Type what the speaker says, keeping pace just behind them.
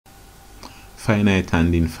finite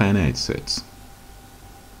and infinite sets.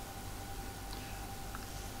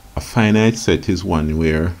 A finite set is one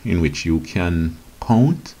in which you can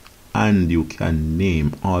count and you can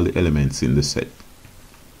name all the elements in the set.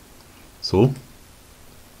 So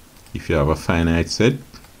if you have a finite set,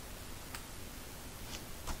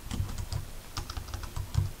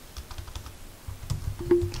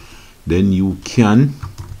 then you can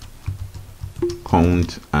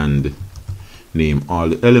count and name all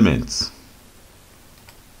the elements.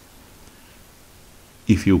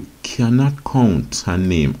 If you cannot count and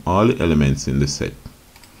name all the elements in the set,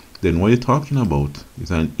 then what you're talking about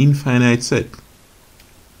is an infinite set.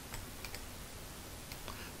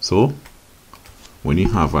 So when you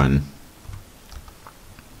have an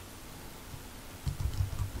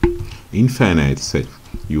infinite set,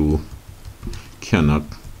 you cannot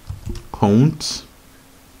count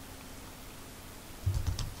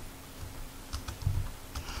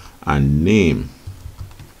and name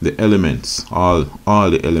the elements, all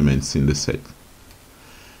the elements in the set.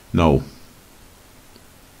 Now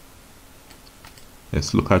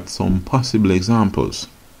let's look at some possible examples.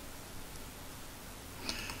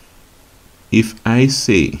 If I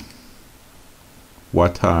say,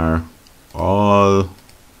 what are all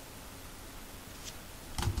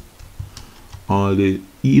the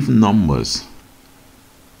even numbers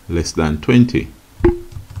less than 20?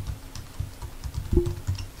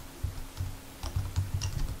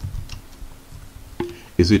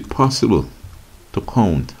 Is it possible to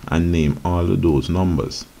count and name all of those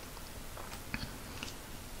numbers?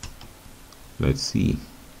 Let's see.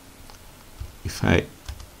 If I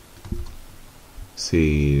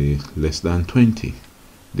say less than 20,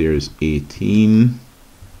 there's 18,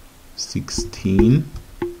 16.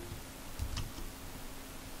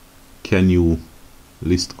 Can you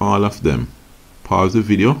list all of them? Pause the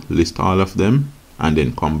video, list all of them, and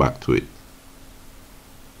then come back to it.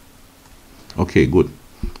 Okay, good.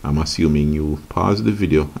 I'm assuming you pause the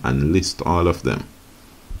video and list all of them,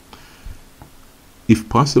 if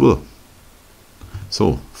possible.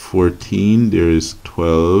 So 14, there is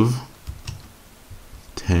 12,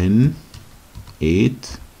 10,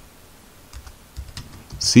 8,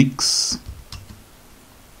 6,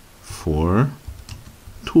 4,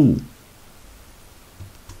 2.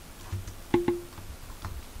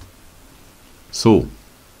 So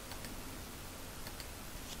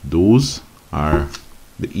those are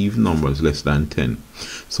the even numbers less than 10.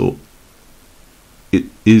 So it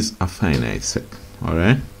is a finite set. All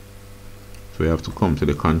right, so we have to come to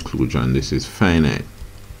the conclusion this is finite.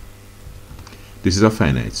 This is a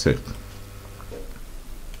finite set.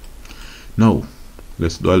 Now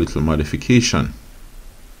let's do a little modification.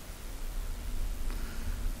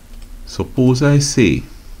 Suppose I say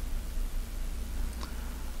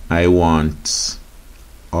I want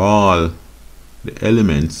all the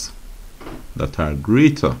elements that are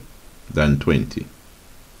greater than 20.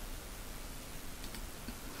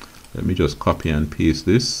 Let me just copy and paste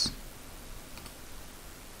this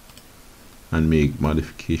and make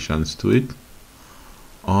modifications to it.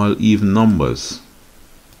 All even numbers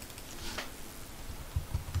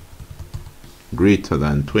greater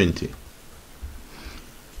than 20.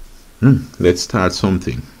 Let's start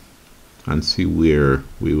something and see where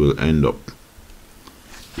we will end up.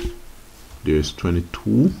 There's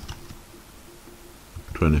 22,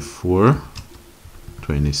 24,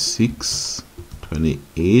 26,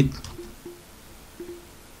 28,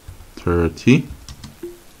 30,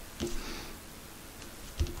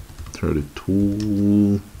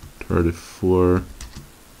 32, 34.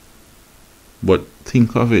 But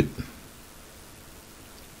think of it.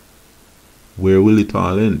 Where will it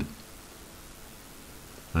all end?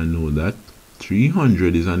 I know that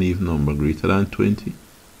 300 is an even number greater than 20.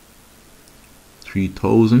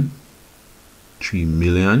 3,000, 3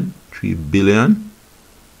 million, 3 billion.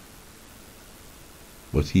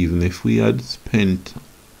 But even if we had spent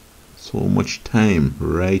so much time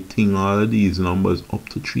writing all of these numbers up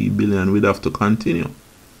to 3 billion, we'd have to continue.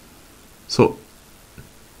 So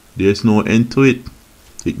there's no end to it.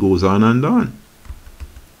 It goes on and on.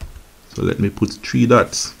 So let me put 3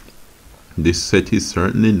 dots. This set is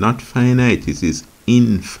certainly not finite. It is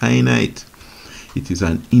infinite. It is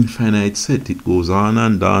an infinite set. It goes on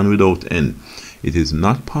and on without end. It is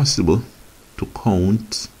not possible to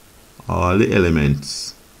count all the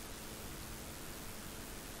elements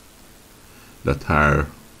that are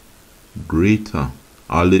greater,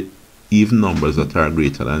 all the even numbers that are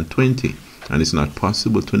greater than 20. And it's not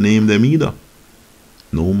possible to name them either.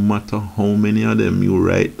 No matter how many of them you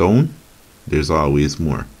write down, there's always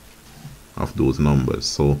more of those numbers.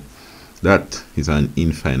 So that is an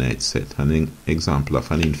infinite set, an example of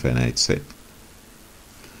an infinite set.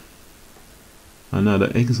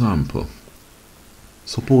 Another example.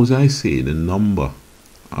 Suppose I say the number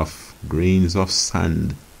of grains of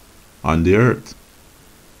sand on the earth.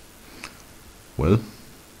 Well,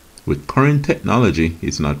 with current technology,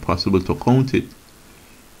 it's not possible to count it.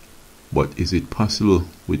 But is it possible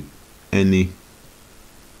with any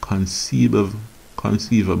conceivable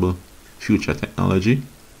future technology?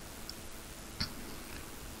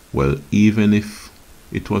 Well, even if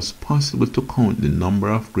it was possible to count the number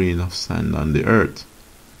of grains of sand on the earth,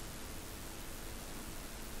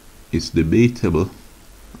 it's debatable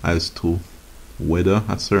as to whether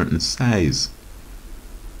a certain size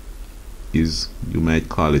is, you might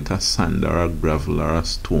call it a sand or a gravel or a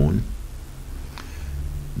stone,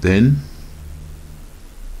 then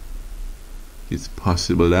it's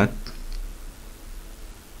possible that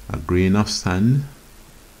a grain of sand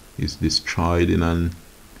is destroyed in a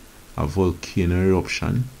volcano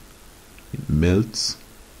eruption. It melts,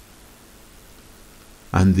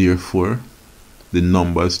 and therefore the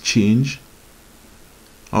numbers change.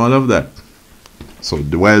 All of that. So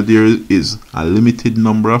while there is a limited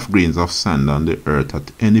number of grains of sand on the earth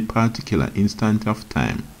at any particular instant of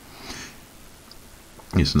time,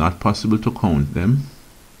 it's not possible to count them.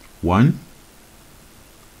 One,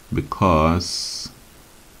 because,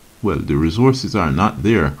 well, the resources are not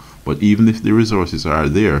there. But even if the resources are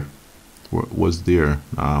there,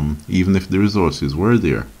 even if the resources were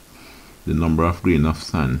there, the number of grain of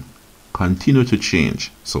sand continue to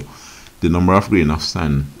change. So the number of grain of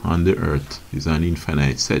sand on the earth is an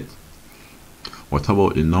infinite set. What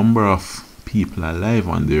about the number of people alive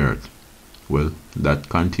on the earth? Well, that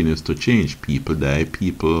continues to change. People die,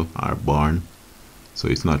 people are born. So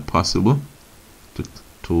it's not possible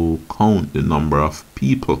to count the number of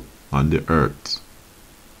people on the earth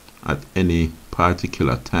at any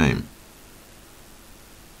particular time.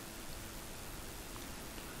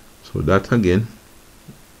 So that again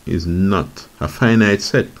is not a finite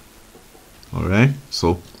set. Alright,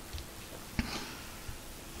 so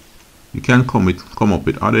you can come up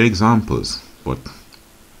with other examples, but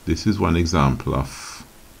this is one example of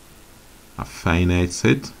a finite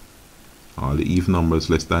set. All the even numbers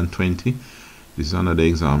less than 20. This is another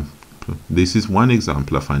example. This is one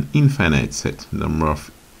example of an infinite set. Number of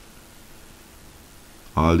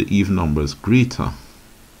all the even numbers greater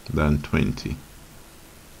than 20.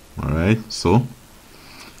 Alright, so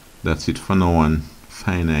that's it for now on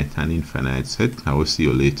finite and infinite set. I will see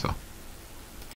you later.